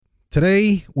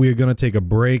Today, we are going to take a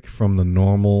break from the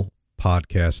normal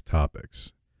podcast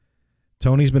topics.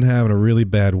 Tony's been having a really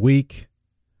bad week,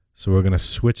 so we're going to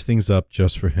switch things up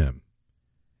just for him.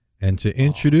 And to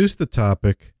introduce the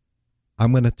topic,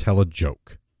 I'm going to tell a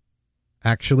joke.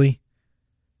 Actually,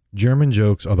 German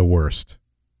jokes are the worst.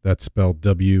 That's spelled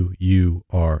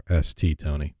W-U-R-S-T,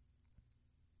 Tony.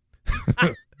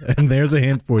 And there's a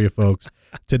hint for you, folks.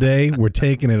 Today, we're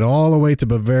taking it all the way to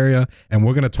Bavaria, and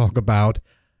we're going to talk about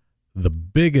the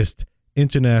biggest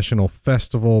international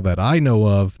festival that I know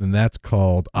of, and that's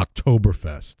called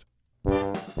Oktoberfest.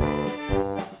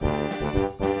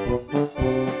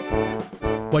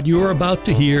 What you are about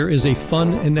to hear is a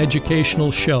fun and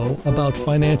educational show about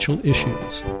financial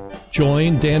issues.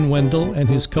 Join Dan Wendell and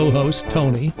his co-host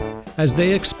Tony as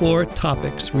they explore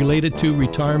topics related to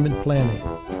retirement planning.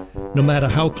 No matter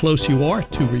how close you are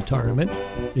to retirement,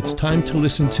 it's time to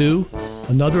listen to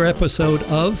another episode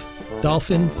of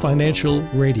Dolphin Financial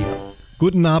Radio.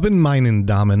 Guten Abend, meine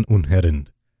Damen und Herren.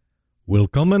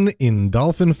 Willkommen in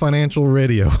Dolphin Financial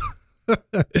Radio.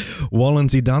 Wollen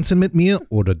Sie tanzen mit mir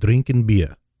oder trinken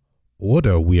Bier?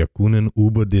 Oder wir können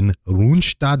über den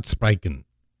Rundstad sprechen.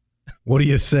 What do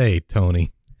you say, Tony?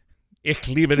 Ich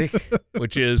liebe dich,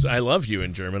 which is I love you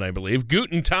in German, I believe.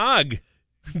 Guten Tag,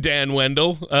 Dan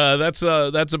Wendell. That's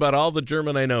about all the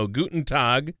German I know. Guten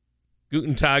Tag,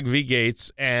 wie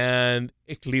geht's, and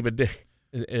ich liebe dich.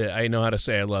 I know how to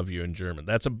say I love you in German.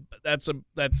 That's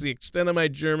the extent of my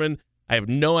German. I have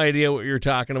no idea what you're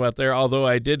talking about there, although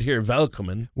I did hear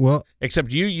Willkommen. Well,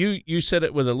 except you said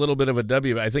it with a little bit of a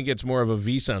W. I think it's more of a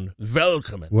V sound.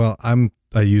 Willkommen. Well,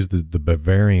 I use the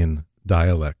Bavarian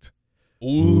dialect.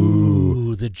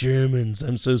 Ooh, the Germans.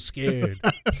 I'm so scared.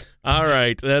 All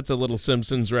right, that's a little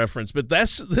Simpsons reference, but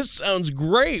this sounds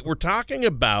great. We're talking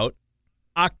about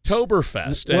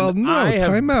Oktoberfest. Well, no,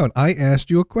 time out. I asked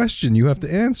you a question. You have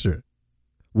to answer.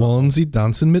 Wollen Sie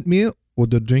tanzen mit mir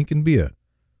oder trinken Bier?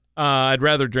 I'd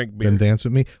rather drink beer. Then dance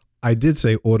with me. I did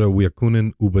say, oder wir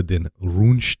können über den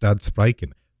Rundstad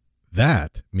sprechen.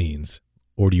 That means,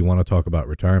 or do you want to talk about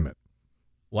retirement?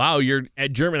 Wow, your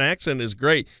German accent is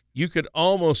great. You could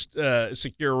almost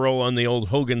secure a role on the old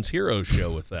Hogan's Heroes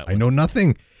show with that one. I know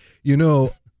nothing. You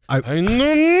know, I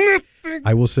know nothing.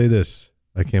 I will say this.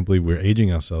 I can't believe we're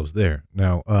aging ourselves there.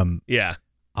 Now, yeah.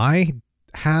 I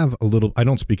have a little, I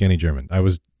don't speak any German. I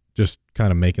was just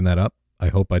kind of making that up. I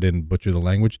hope I didn't butcher the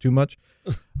language too much.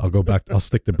 I'll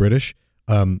stick to British.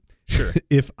 Sure.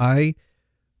 If I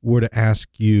were to ask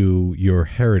you your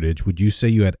heritage, would you say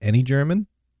you had any German?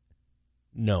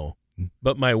 No,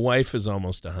 but my wife is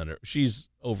almost 100. She's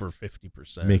over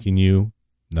 50%. Making you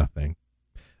nothing.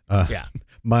 Yeah.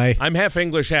 I'm half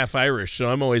English, half Irish, so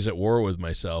I'm always at war with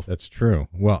myself. That's true.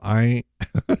 Well, I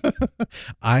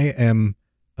am,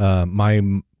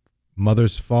 my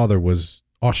mother's father was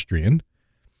Austrian,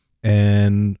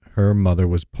 and her mother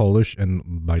was Polish, and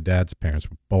my dad's parents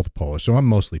were both Polish, so I'm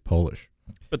mostly Polish.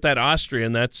 But that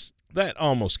Austrian, that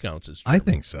almost counts as German. I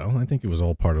think so. I think it was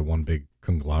all part of one big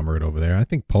conglomerate over there. I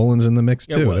think Poland's in the mix,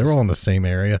 too. They're all in the same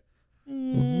area.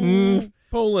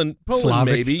 Poland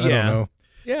Slavic, maybe, yeah. I don't know.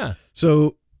 Yeah.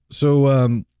 So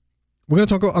we're going to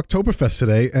talk about Oktoberfest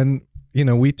today, and you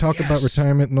know, we talk about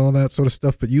retirement and all that sort of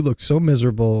stuff, but you look so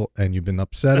miserable and you've been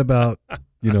upset about,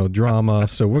 drama.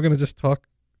 So we're going to just talk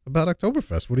about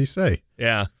Oktoberfest. What do you say?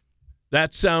 Yeah.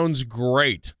 That sounds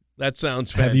great. That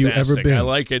sounds fantastic. Have you ever been? I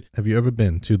like it. Have you ever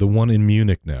been to the one in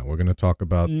Munich now? We're going to talk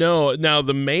about. No. Now,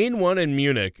 the main one in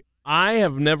Munich, I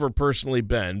have never personally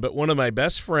been, but one of my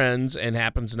best friends, and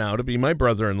happens now to be my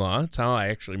brother-in-law, that's how I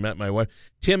actually met my wife,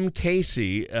 Tim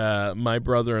Casey, my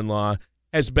brother-in-law,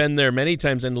 has been there many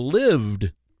times and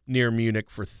lived near Munich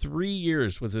for 3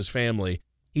 years with his family.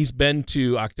 He's been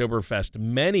to Oktoberfest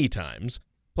many times.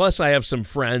 Plus, I have some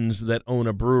friends that own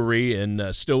a brewery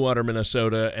in Stillwater,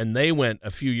 Minnesota, and they went a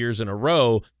few years in a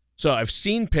row. So I've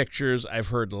seen pictures. I've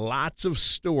heard lots of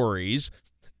stories.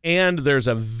 And there's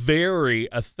a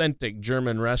very authentic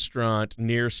German restaurant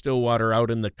near Stillwater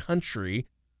out in the country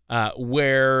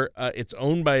where it's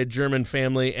owned by a German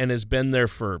family and has been there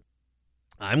for,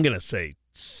 I'm going to say,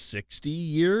 60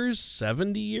 years,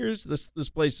 70 years. This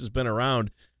place has been around.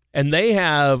 And they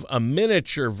have a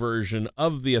miniature version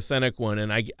of the authentic one,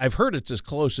 and I've heard it's as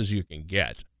close as you can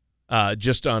get,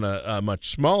 just on a much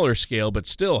smaller scale, but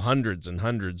still hundreds and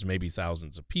hundreds, maybe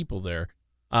thousands of people there.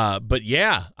 But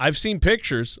yeah, I've seen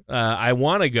pictures. I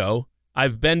want to go.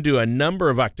 I've been to a number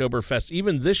of Oktoberfests,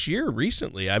 even this year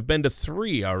recently. I've been to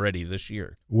 3 already this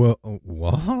year. Well,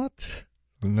 what?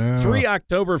 No. 3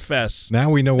 Oktoberfests. Now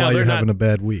we know why you're having a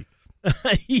bad week.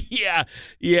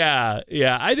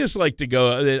 Yeah. I just like to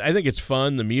go. I think it's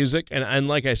fun, the music, and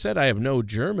like I said, I have no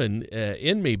German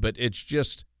in me, but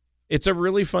it's a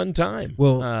really fun time.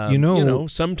 Well,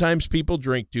 sometimes people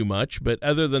drink too much, but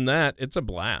other than that, it's a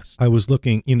blast. I was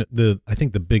looking. I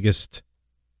think the biggest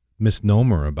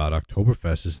misnomer about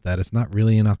Oktoberfest is that it's not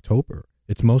really in October.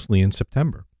 It's mostly in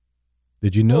September.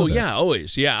 Did you know that? Yeah,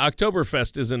 always. Yeah,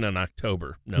 Oktoberfest isn't in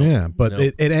October. No. Yeah, but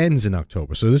it ends in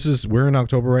October. So we're in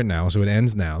October right now, so it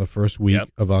ends now, the first week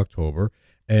of October.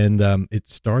 And it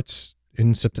starts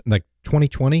in September, like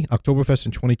 2020. Oktoberfest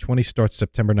in 2020 starts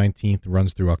September 19th,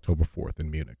 runs through October 4th in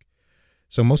Munich.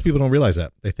 So most people don't realize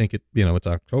that. They think it's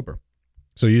October.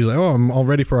 So you're like, I'm all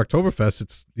ready for Oktoberfest.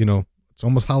 It's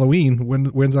almost Halloween.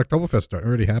 When's Oktoberfest start? It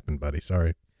already happened, buddy.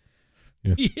 Sorry.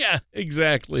 Yeah,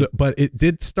 exactly. But it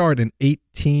did start in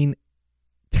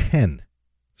 1810.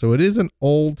 So it is an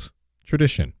old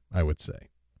tradition, I would say.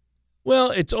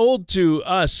 Well, it's old to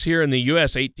us here in the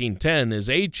U.S. 1810 is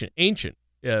ancient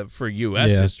for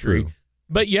U.S. history. True.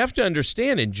 But you have to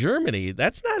understand, in Germany,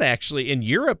 that's not actually, in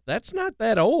Europe, that's not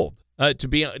that old, to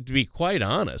be quite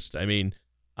honest. I mean,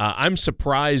 I'm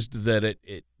surprised that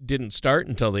it didn't start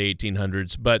until the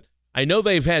 1800s, but I know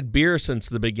they've had beer since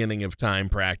the beginning of time,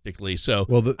 practically. So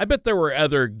I bet there were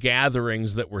other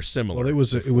gatherings that were similar. Well,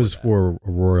 it was for a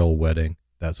royal wedding.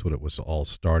 That's what it was all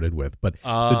started with. But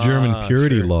the German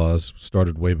purity laws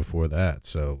started way before that.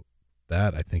 So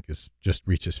that, I think, just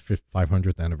reaches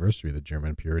 500th anniversary, the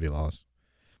German purity laws.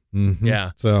 Mm-hmm.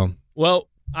 Yeah. So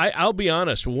I'll be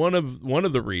honest. One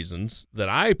of the reasons that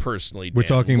I personally we're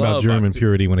talking about German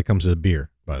purity when it comes to beer,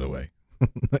 by the way.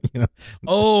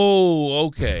 Oh,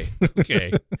 okay.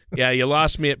 Yeah, you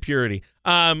lost me at purity.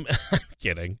 I'm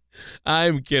kidding.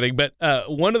 But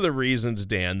one of the reasons,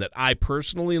 Dan, that I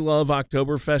personally love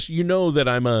Oktoberfest, you know that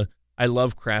I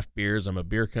love craft beers. I'm a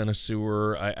beer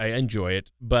connoisseur. I enjoy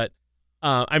it. But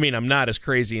I'm not as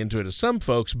crazy into it as some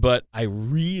folks, but I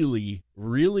really,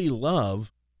 really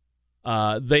love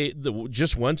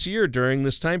just once a year during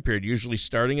this time period, usually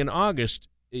starting in August,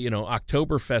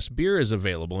 Oktoberfest beer is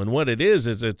available. And what it is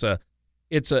it's a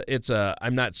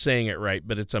I'm not saying it right,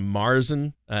 but it's a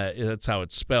Marzen. That's how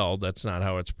it's spelled. That's not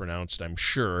how it's pronounced, I'm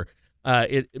sure.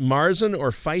 Marzen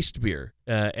or Feist beer.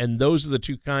 And those are the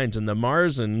two kinds. And the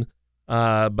Marzen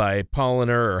by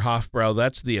Paulaner or Hofbrau,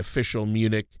 that's the official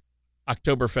Munich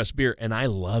Oktoberfest beer. And I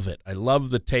love it. I love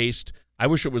the taste. I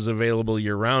wish it was available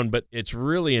year-round, but it's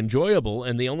really enjoyable.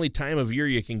 And the only time of year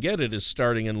you can get it is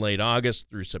starting in late August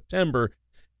through September.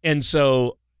 And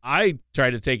so I try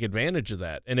to take advantage of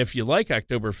that. And if you like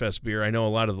Oktoberfest beer, I know a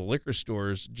lot of the liquor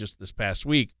stores just this past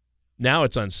week, now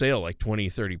it's on sale like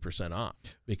 20-30% off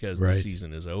because the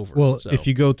season is over. Well, if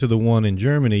you go to the one in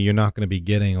Germany, you're not going to be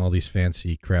getting all these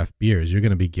fancy craft beers. You're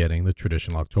going to be getting the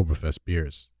traditional Oktoberfest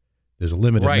beers. There's a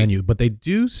limited menu, but they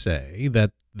do say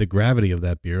that the gravity of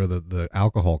that beer, the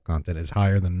alcohol content, is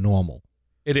higher than normal.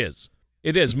 It is.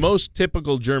 Most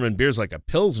typical German beers, like a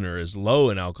Pilsner, is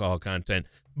low in alcohol content,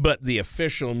 but the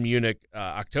official Munich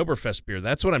Oktoberfest beer,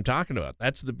 that's what I'm talking about.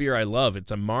 That's the beer I love.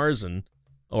 It's a Marzen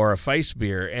or a Feist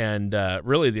beer, and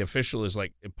really the official is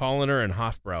like Paulaner and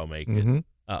Hofbrau make it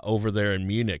over there in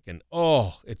Munich, and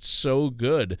it's so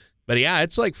good. But yeah,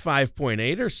 it's like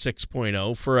 5.8 or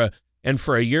 6.0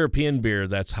 for a European beer,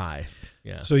 that's high.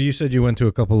 Yeah. So you said you went to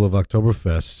a couple of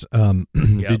Oktoberfests.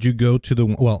 Did you go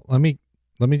to well, let me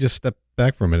just step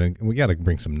back for a minute. We got to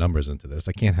bring some numbers into this.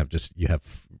 I can't have just you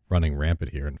have running rampant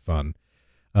here and fun.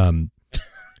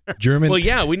 German. Well,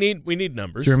 yeah, we need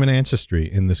numbers. German ancestry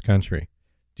in this country.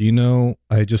 Do you know?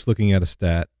 I just looking at a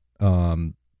stat,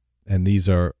 and there's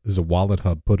a Wallet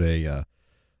Hub put a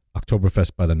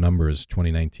Oktoberfest by the numbers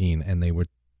 2019, and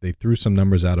they threw some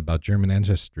numbers out about German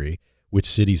ancestry. Which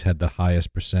cities had the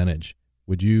highest percentage?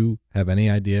 Would you have any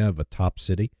idea of a top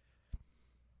city?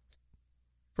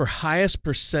 For highest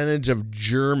percentage of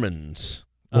Germans.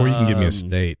 Or you can give me a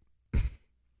state.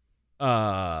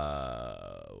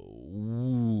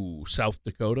 South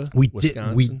Dakota?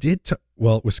 Wisconsin?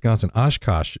 Wisconsin.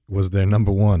 Oshkosh was their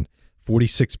number one,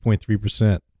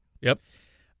 46.3%. Yep.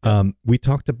 We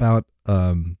talked about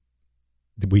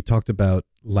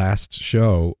last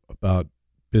show about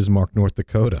Bismarck, North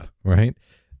Dakota, right?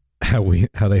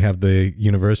 How they have the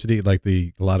university, like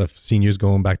a lot of seniors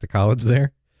going back to college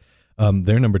there.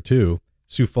 They're number 2.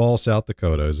 Sioux Falls, South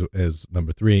Dakota is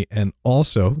number 3, and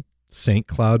also St.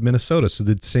 Cloud, Minnesota. So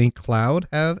did St. Cloud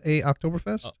have a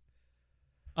Oktoberfest?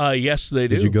 Yes, they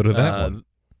do. Did you go to that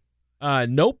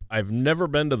one? Nope, I've never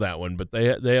been to that one, but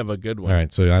they have a good one. All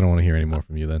right, so I don't want to hear any more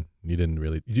from you then. You didn't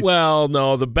really. Well,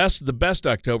 no, the best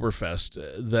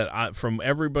Oktoberfest that from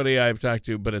everybody I've talked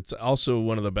to, but it's also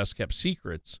one of the best kept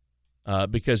secrets,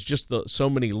 because just so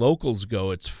many locals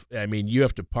go. You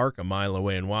have to park a mile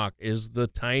away and walk. Is the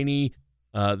tiny,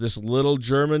 this little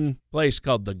German place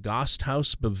called the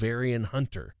Gasthaus Bavarian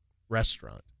Hunter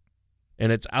restaurant.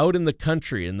 And it's out in the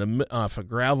country off a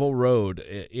gravel road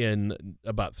in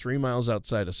about 3 miles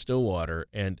outside of Stillwater.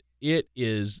 And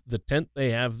the tent they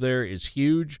have there is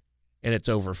huge, and it's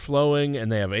overflowing,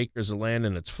 and they have acres of land,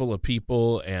 and it's full of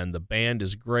people, and the band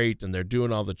is great, and they're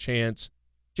doing all the chants.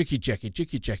 Jicky, Jackie,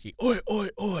 Jicky, Jackie, oi, oi,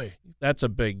 oi. That's a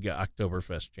big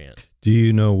Oktoberfest chant. Do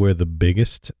you know where the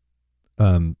biggest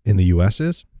in the U.S.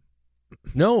 is?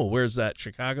 No, where's that?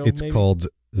 Chicago, It's maybe? called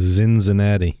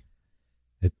Cincinnati.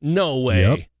 No way.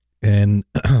 Yep. And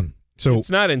so it's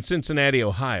not in Cincinnati,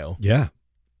 Ohio. Yeah.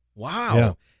 Wow.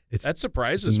 Yeah. That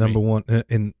surprises it's the number me. one.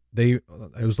 And I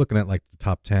was looking at like the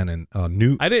top 10 and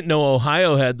I didn't know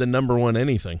Ohio had the number one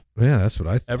anything. Yeah, that's what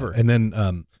I thought. Ever. And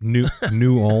then New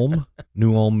Ulm,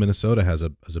 Minnesota has a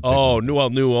big one.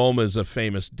 New Ulm is a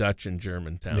famous Dutch and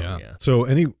German town. Yeah. So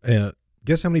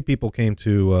guess how many people came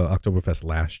to Oktoberfest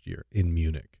last year in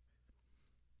Munich?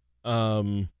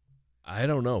 I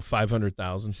don't know,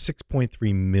 500,000.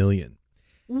 6.3 million.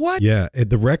 What? Yeah,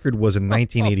 the record was in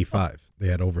 1985. They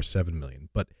had over 7 million.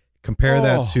 But compare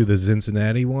that to the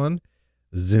Cincinnati one,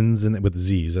 with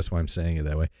Z's. That's why I'm saying it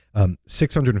that way.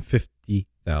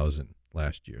 650,000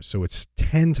 last year. So it's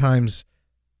 10 times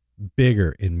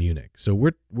bigger in Munich. So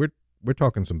we're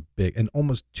talking some big, and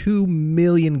almost 2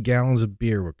 million gallons of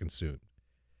beer were consumed.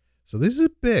 So this is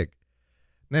big.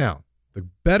 Now, the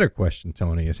better question,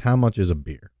 Tony, is how much is a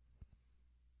beer?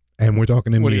 And we're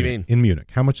talking in What Munich. do you mean? In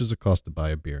Munich. How much does it cost to buy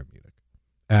a beer in Munich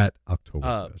at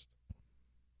Oktoberfest?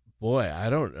 Boy, I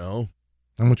don't know.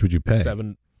 How much would you pay?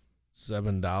 $7,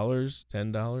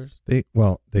 $10. They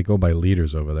go by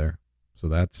liters over there. So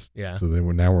that's So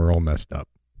now we're all messed up.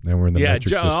 Now we're in the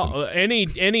metric system.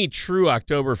 Any true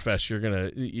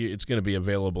Oktoberfest, it's gonna be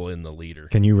available in the liter.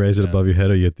 Can you raise it above your head,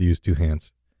 or you have to use two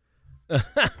hands?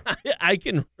 I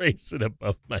can raise it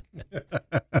above my head.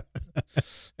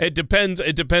 It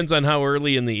depends on how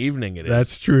early in the evening it is.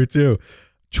 That's true too.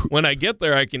 When I get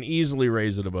there, I can easily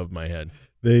raise it above my head.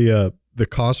 The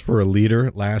cost for a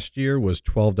liter last year was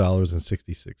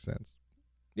 $12.66.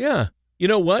 Yeah. You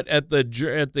know what? At the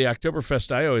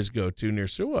Oktoberfest I always go to near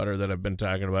Stillwater that I've been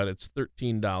talking about, it's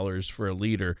 $13 for a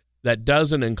liter. That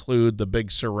doesn't include the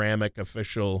big ceramic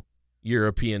official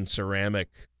European ceramic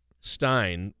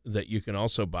stein that you can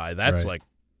also buy. That's like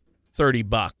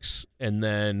 $30, and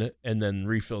then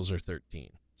refills are $13.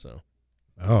 So.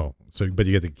 But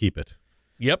you get to keep it.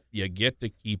 Yep, you get to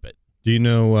keep it. Do you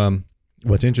know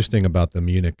what's interesting about the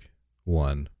Munich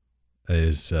one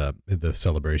is the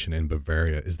celebration in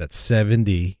Bavaria is that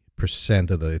 70%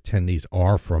 of the attendees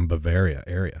are from Bavaria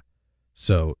area.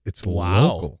 So it's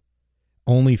local.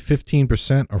 Only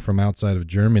 15% are from outside of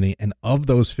Germany, and of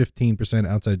those 15%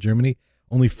 outside Germany,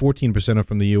 only 14% are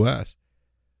from the U.S.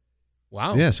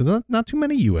 Wow. Yeah, so not too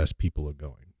many U.S. people are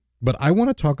going. But I want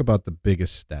to talk about the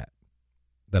biggest stat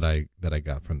that I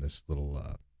got from this little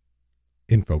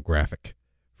infographic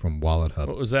from Wallet Hub.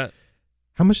 What was that?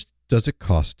 How much does it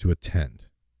cost to attend?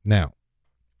 Now,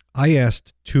 I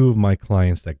asked two of my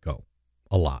clients that go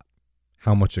a lot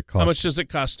how much it costs. How much does it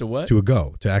cost to what?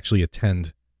 To actually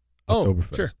attend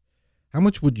Oktoberfest. Sure. How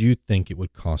much would you think it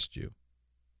would cost you?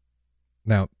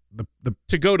 Now,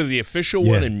 to go to the official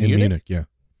one in Munich? In Munich, yeah.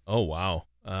 Oh, wow.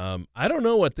 I don't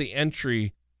know what the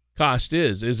entry cost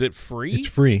is. Is it free? It's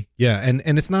free, yeah.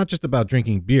 And it's not just about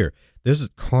drinking beer. There's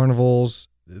carnivals,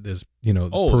 there's,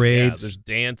 parades, there's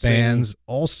dancing, bands,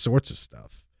 all sorts of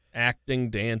stuff. Acting,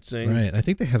 dancing. Right. I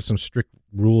think they have some strict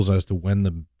rules as to when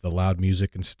the loud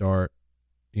music can start,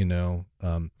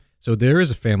 So there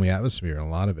is a family atmosphere in a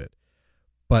lot of it.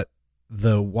 But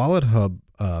the Wallet Hub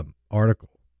article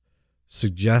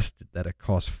suggested that it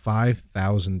costs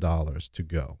 $5,000 to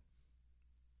go.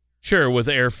 Sure, with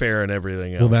airfare and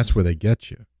everything else. Well, that's where they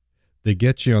get you. They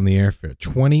get you on the airfare.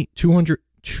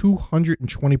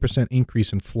 220%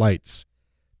 increase in flights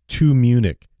to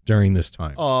Munich during this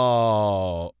time.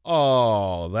 Oh,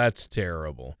 that's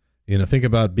terrible. Think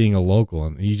about being a local,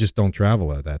 and you just don't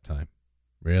travel at that time.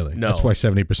 Really? No. That's why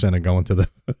 70% are going to the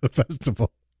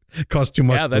festival. It costs too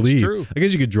much to leave. Yeah, that's true. I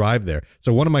guess you could drive there.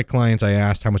 So one of my clients, I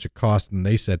asked how much it cost, and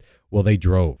they said, well, they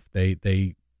drove.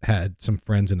 They had some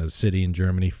friends in a city in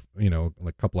Germany, like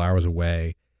a couple hours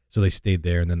away. So they stayed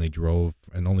there, and then they drove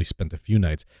and only spent a few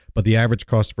nights. But the average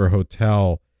cost for a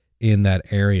hotel in that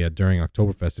area during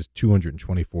Oktoberfest is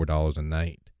 $224 a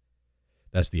night.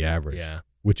 That's the average,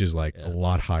 which is a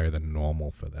lot higher than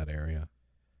normal for that area.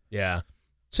 Yeah.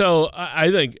 So I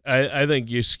think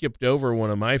you skipped over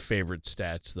one of my favorite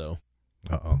stats, though.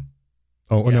 Uh-oh.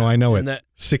 Oh, Yeah, no, I know it. and that-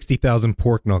 60,000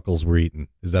 pork knuckles were eaten.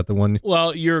 Is that the one?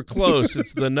 Well, you're close.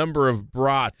 It's the number of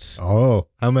brats. Oh,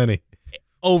 how many?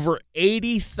 Over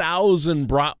 80,000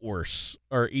 bratwursts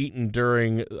are eaten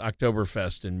during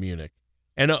Oktoberfest in Munich.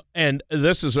 And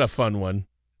this is a fun one.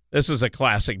 This is a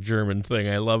classic German thing.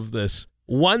 I love this.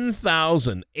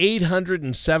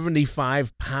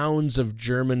 1,875 pounds of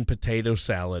German potato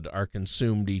salad are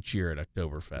consumed each year at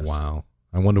Oktoberfest. Wow.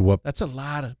 I wonder what That's a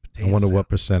lot of potato I wonder salad. what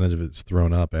percentage of it's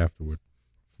thrown up afterward.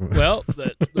 Well,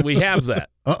 we have that.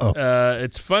 Uh-oh.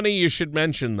 It's funny you should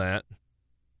mention that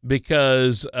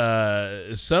because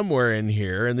somewhere in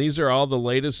here, and these are all the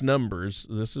latest numbers.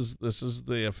 This is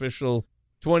the official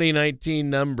 2019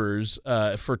 numbers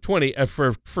for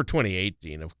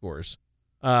 2018, of course.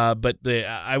 But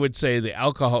I would say the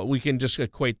alcohol. We can just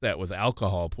equate that with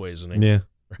alcohol poisoning. Yeah.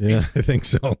 Yeah, I think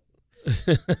so.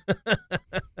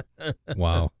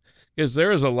 Wow. Because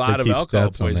there is a lot They of keep alcohol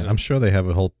stats on that. poisoning. I'm sure they have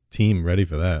a whole team ready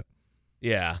for that.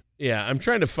 Yeah. I'm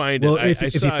trying to find Well, it. if you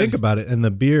think about it, and the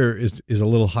beer is a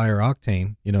little higher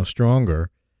octane, stronger,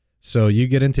 so you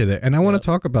get into that. And I want to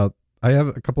talk about. I have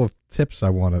a couple of tips I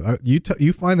want to.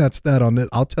 You find that stat on this.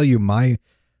 I'll tell you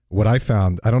what I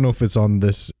found. I don't know if it's on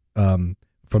this from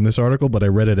this article, but I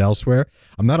read it elsewhere.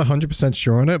 I'm not 100%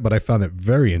 sure on it, but I found it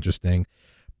very interesting.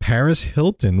 Paris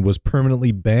Hilton was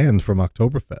permanently banned from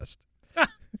Oktoberfest.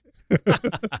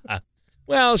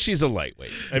 Well, she's a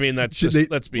lightweight. I mean, let's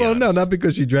be honest. No, not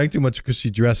because she drank too much, because she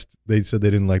dressed. They said they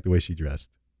didn't like the way she dressed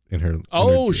in her.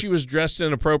 She was dressed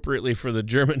inappropriately for the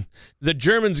German. The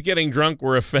Germans getting drunk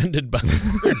were offended by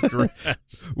her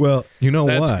dress. Well, you know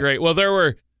what? That's great. Well, there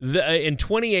were in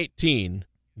 2018.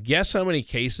 Guess how many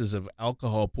cases of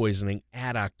alcohol poisoning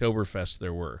at Oktoberfest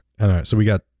there were? All right, so we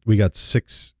got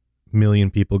 6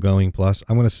 million people going plus.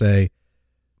 I'm going to say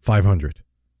 500.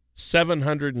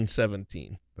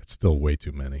 717. That's still way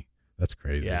too many. That's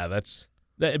crazy. Yeah,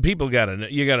 people gotta know.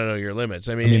 You gotta know your limits.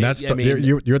 I mean,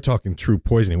 you're talking true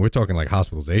poisoning. We're talking like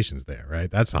hospitalizations there,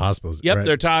 right? That's hospitals. Yep, right?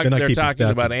 they're talking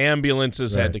about in.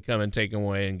 ambulances had Right. to come and take them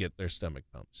away and get their stomach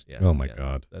pumps. Yeah. Oh my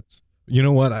God. That's You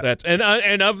know what? that's and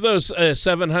of those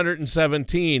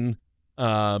 717,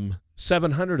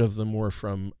 700 of them were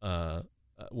from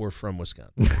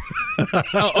Wisconsin.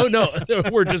 oh no,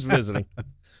 we're just visiting.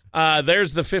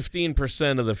 There's the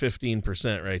 15% of the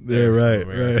 15% right there. Yeah, right,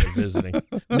 from America right. Visiting.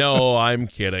 No, I'm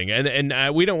kidding.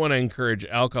 And we don't want to encourage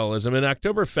alcoholism. And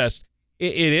Oktoberfest,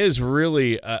 it is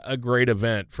really a great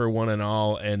event for one and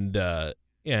all. And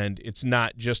it's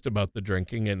not just about the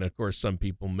drinking. And of course, some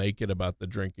people make it about the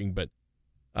drinking, but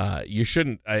you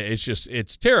shouldn't.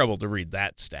 It's terrible to read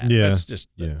that stat. Yeah,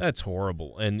 That's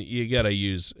horrible. And you gotta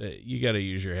use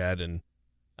your head, and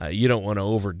you don't want to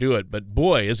overdo it. But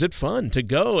boy, is it fun to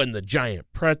go, and the giant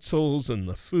pretzels and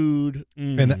the food.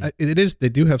 And it is. They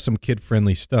do have some kid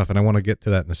friendly stuff, and I want to get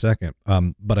to that in a second.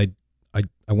 But I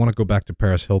want to go back to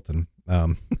Paris Hilton.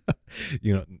 In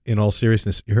all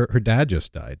seriousness, her dad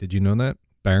just died. Did you know that?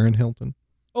 Baron Hilton.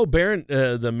 Oh, Baron,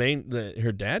 her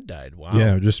dad died. Wow.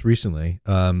 Yeah, just recently.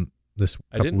 This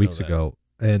I couple didn't weeks know that. ago,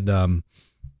 and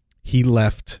he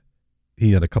left.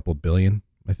 He had a couple billion,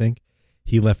 I think.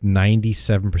 He left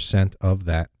 97% of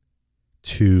that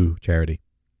to charity,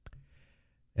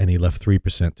 and he left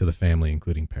 3% to the family,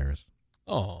 including Paris.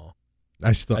 Oh,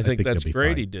 I think that's they'll be great.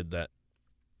 fine. He did that.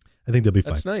 I think they'll be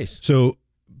fine. That's nice. So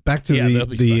back to they'll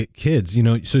be the fine. kids,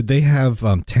 so they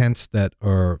have tents that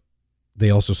they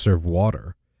also serve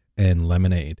water and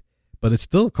lemonade, but it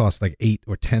still costs like 8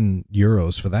 or 10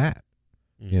 euros for that,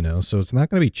 so it's not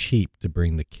going to be cheap to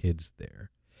bring the kids there.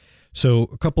 So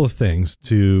a couple of things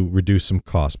to reduce some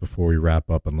costs before we wrap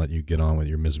up and let you get on with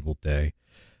your miserable day.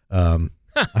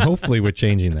 Hopefully we're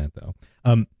changing that though.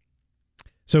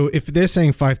 So if they're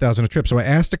saying 5,000 a trip, so I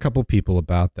asked a couple people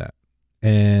about that,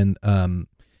 and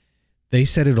they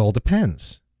said it all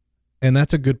depends. And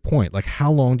that's a good point. Like,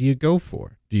 how long do you go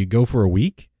for? Do you go for a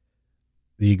week?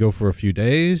 Do you go for a few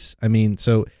days? I mean,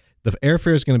 so the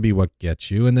airfare is going to be what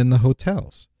gets you, and then the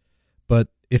hotels. But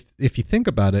if you think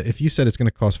about it, if you said it's going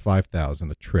to cost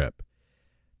 5,000 a trip,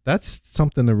 that's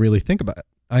something to really think about.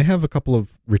 I have a couple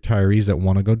of retirees that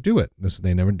want to go do it.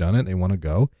 They never done it. They want to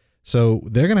go. So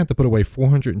they're going to have to put away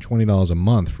 $420 a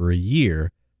month for a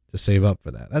year to save up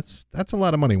for that. That's a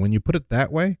lot of money. When you put it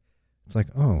that way, it's like,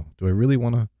 oh, do I really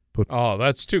want to put... Oh,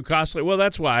 that's too costly. Well,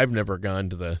 that's why I've never gone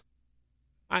to the...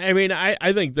 I mean,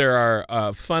 I think there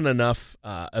are fun enough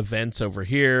events over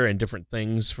here and different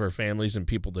things for families and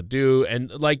people to do.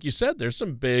 And like you said, there's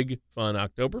some big, fun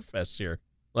Oktoberfests here,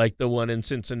 like the one in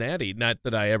Cincinnati. Not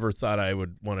that I ever thought I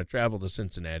would want to travel to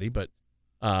Cincinnati, but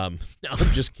No,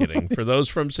 I'm just kidding. For those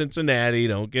from Cincinnati,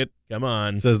 come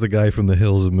on. Says the guy from the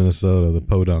hills of Minnesota, the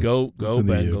podunk. Go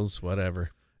Bengals,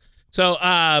 whatever. So,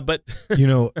 but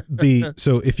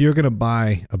so if you're going to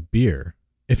buy a beer,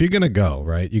 if you're going to go,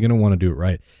 right, you're going to want to do it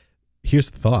right. Here's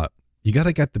the thought. You got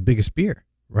to get the biggest beer,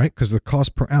 right? Because the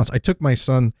cost per ounce. I took my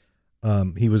son,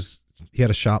 he had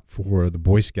a shop for the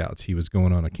Boy Scouts. He was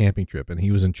going on a camping trip, and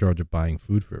he was in charge of buying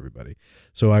food for everybody.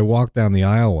 So I walked down the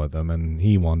aisle with him, and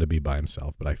he wanted to be by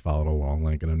himself, but I followed along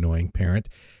like an annoying parent.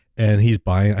 And he's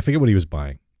buying, I forget what he was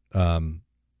buying. And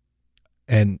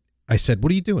I said,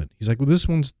 what are you doing? He's like, well, this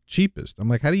one's cheapest. I'm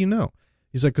like, how do you know?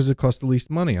 He's like, because it costs the least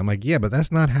money. I'm like, yeah, but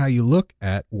that's not how you look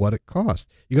at what it costs.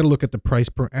 You got to look at the price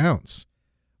per ounce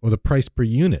or the price per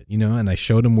unit, and I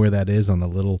showed him where that is on the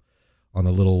little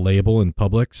label in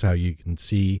Publix, how you can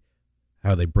see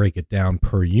how they break it down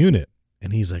per unit.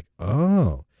 And he's like,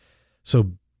 oh,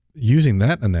 so using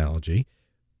that analogy,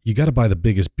 you got to buy the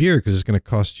biggest beer because it's going to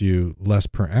cost you less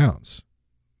per ounce,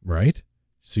 right?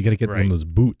 So you got to get one of those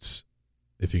boots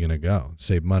if you're going to go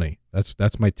save money.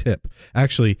 That's my tip.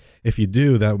 Actually, if you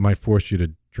do, that might force you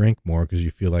to drink more because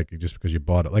you feel like just because you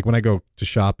bought it. Like when I go to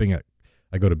shopping,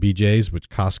 I go to BJ's, which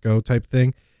Costco type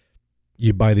thing.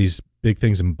 You buy these big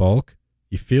things in bulk.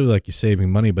 You feel like you're saving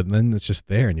money, but then it's just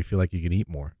there and you feel like you can eat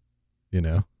more,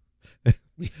 right?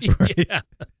 Yeah.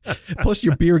 Plus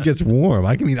your beer gets warm.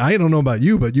 I don't know about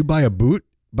you, but you buy a boot,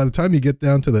 by the time you get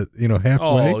down to the,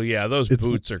 halfway. Oh yeah.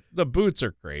 The boots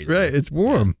are crazy. Right. It's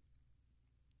warm.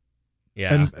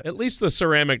 Yeah. And at least the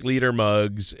ceramic liter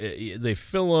mugs, they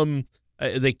fill them,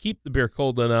 they keep the beer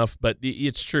cold enough, but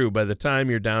it's true. By the time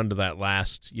you're down to that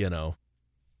last,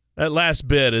 that last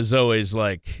bit is always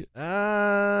like,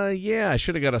 yeah, I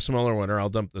should have got a smaller one, or I'll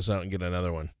dump this out and get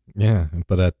another one. Yeah,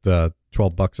 but at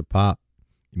 $12 a pop,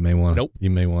 you may want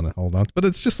to hold on. But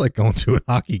it's just like going to a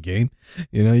hockey game.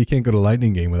 You can't go to a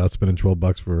Lightning game without spending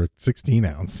 $12 for a 16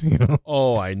 ounce.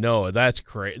 Oh, I know. That's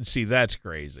crazy. See, that's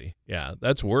crazy. Yeah,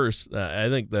 that's worse. I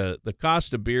think the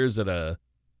cost of beers at a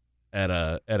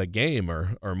game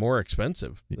are more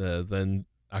expensive than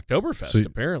Oktoberfest,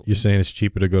 apparently. You're saying it's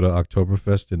cheaper to go to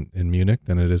Oktoberfest in Munich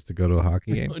than it is to go to a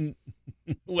hockey game?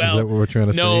 Well, is that what we're trying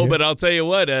to say? No, here? but I'll tell you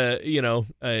what,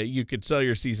 you could sell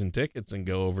your season tickets and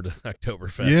go over to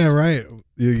Oktoberfest. Yeah, right.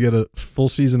 You get a full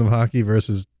season of hockey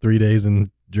versus 3 days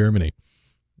in Germany.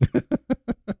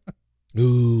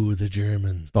 Ooh, the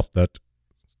Germans. Stop that.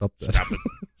 Stop it.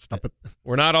 Stop it.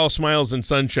 We're not all smiles and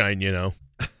sunshine,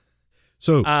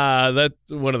 So that's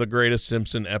one of the greatest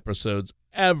Simpson episodes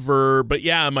ever. But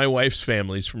yeah, my wife's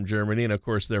family's from Germany, and of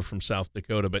course they're from South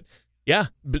Dakota. But yeah,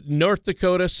 North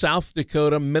Dakota, South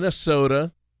Dakota,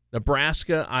 Minnesota,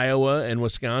 Nebraska, Iowa, and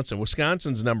Wisconsin.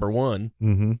 Wisconsin's number one.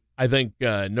 Mm-hmm. I think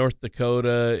North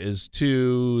Dakota is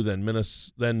 2,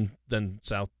 then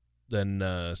South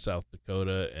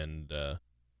Dakota, and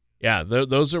yeah,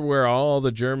 those are where all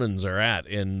the Germans are at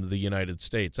in the United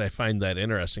States. I find that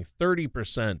interesting.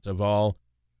 30% of all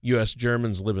U.S.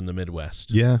 Germans live in the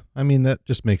Midwest. Yeah, that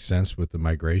just makes sense with the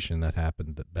migration that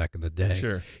happened back in the day.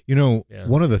 Sure.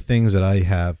 One of the things that I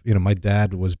have, my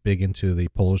dad was big into the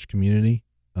Polish community.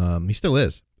 He still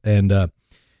is, and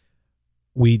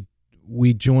we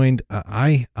joined.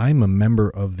 I'm a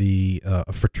member of the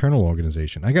fraternal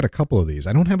organization. I got a couple of these.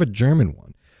 I don't have a German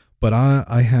one. But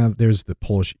I have, there's the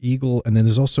Polish Eagle, and then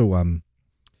there's also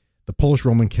the Polish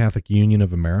Roman Catholic Union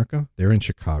of America. They're in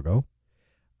Chicago.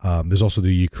 There's also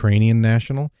the Ukrainian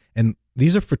National. And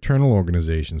these are fraternal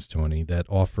organizations, Tony, that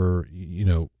offer,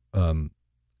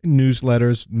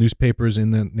 newsletters, newspapers in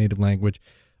the native language,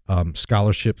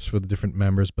 scholarships for the different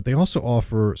members. But they also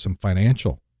offer some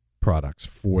financial products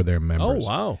for their members.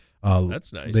 Oh, wow.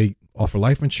 That's nice. They offer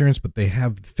life insurance, but they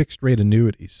have fixed rate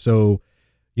annuities. So,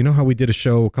 you know how we did a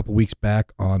show a couple weeks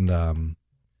back on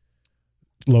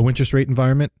low interest rate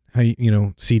environment? How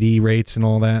CD rates and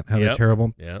all that, how they're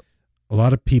terrible? Yeah. A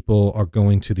lot of people are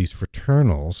going to these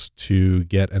fraternals to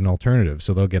get an alternative.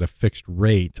 So they'll get a fixed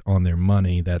rate on their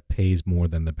money that pays more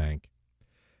than the bank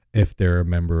if they're a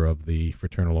member of the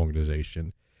fraternal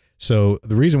organization. So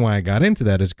the reason why I got into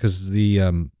that is because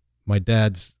my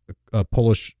dad's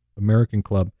Polish American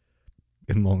club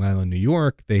in Long Island, New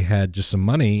York, they had just some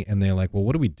money, and they're like, well,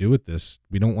 what do we do with this?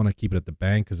 We don't want to keep it at the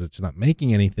bank because it's not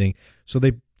making anything. So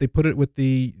they put it with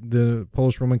the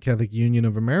Polish Roman Catholic Union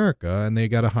of America, and they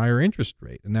got a higher interest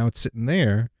rate. And now it's sitting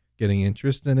there getting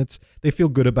interest, and they feel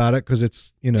good about it because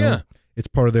it's, it's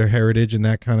part of their heritage and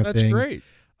that kind of thing. That's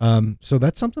great. So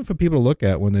that's something for people to look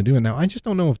at when they're doing it. Now, I just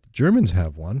don't know if the Germans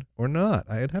have one or not.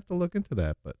 I'd have to look into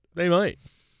that, but they might.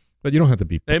 But you don't have to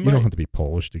be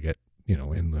Polish to get,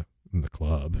 in the in the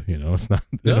club. It's not,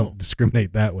 they don't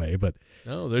discriminate that way, but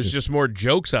no, there's just more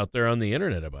jokes out there on the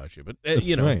internet about you. But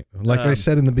that's right. Like I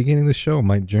said in the beginning of the show,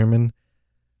 my German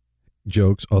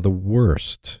jokes are the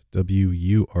worst.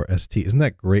 WURST. Isn't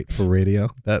that great for radio?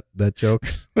 That joke.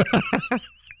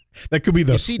 That could be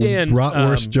the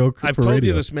bratwurst joke for radio. I've told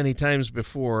you this many times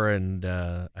before, and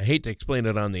I hate to explain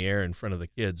it on the air in front of the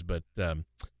kids, but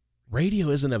radio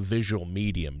isn't a visual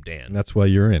medium, Dan. That's why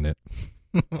you're in it.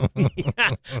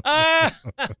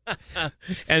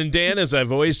 And Dan, as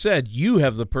I've always said, you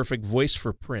have the perfect voice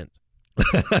for print.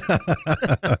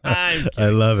 I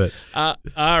love it.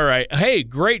 All right. Hey,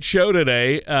 great show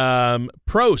today.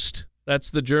 Prost.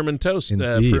 That's the German toast for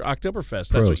Oktoberfest.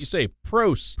 That's what you say.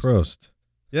 Prost. Prost.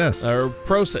 Yes. Or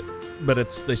prosit, but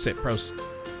they say prost.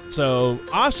 So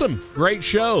awesome. Great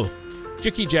show.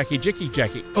 Jicky Jackie.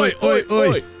 Oi, oi,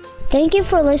 oi. Thank you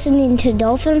for listening to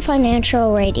Dolphin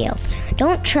Financial Radio.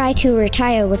 Don't try to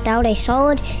retire without a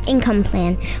solid income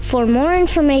plan. For more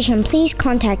information, please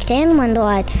contact Dan Wendell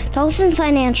at Dolphin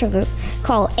Financial Group.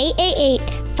 Call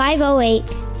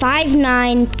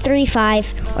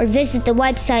 888-508-5935 or visit the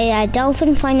website at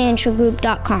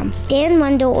dolphinfinancialgroup.com. Dan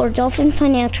Wendell or Dolphin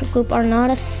Financial Group are not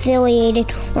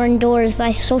affiliated or endorsed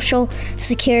by Social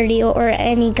Security or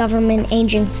any government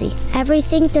agency.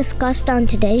 Everything discussed on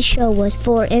today's show was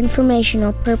for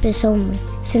informational purpose only.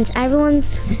 Since everyone's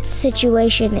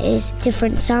situation is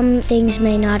different, some things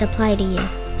may not apply to you.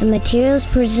 The materials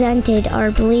presented are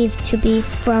believed to be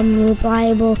from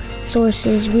reliable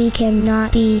sources. We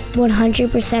cannot be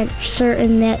 100%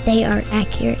 certain that they are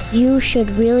accurate. You should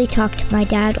really talk to my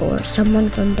dad or someone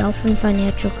from Dolphin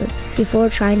Financial Group before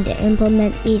trying to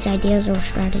implement these ideas or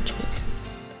strategies.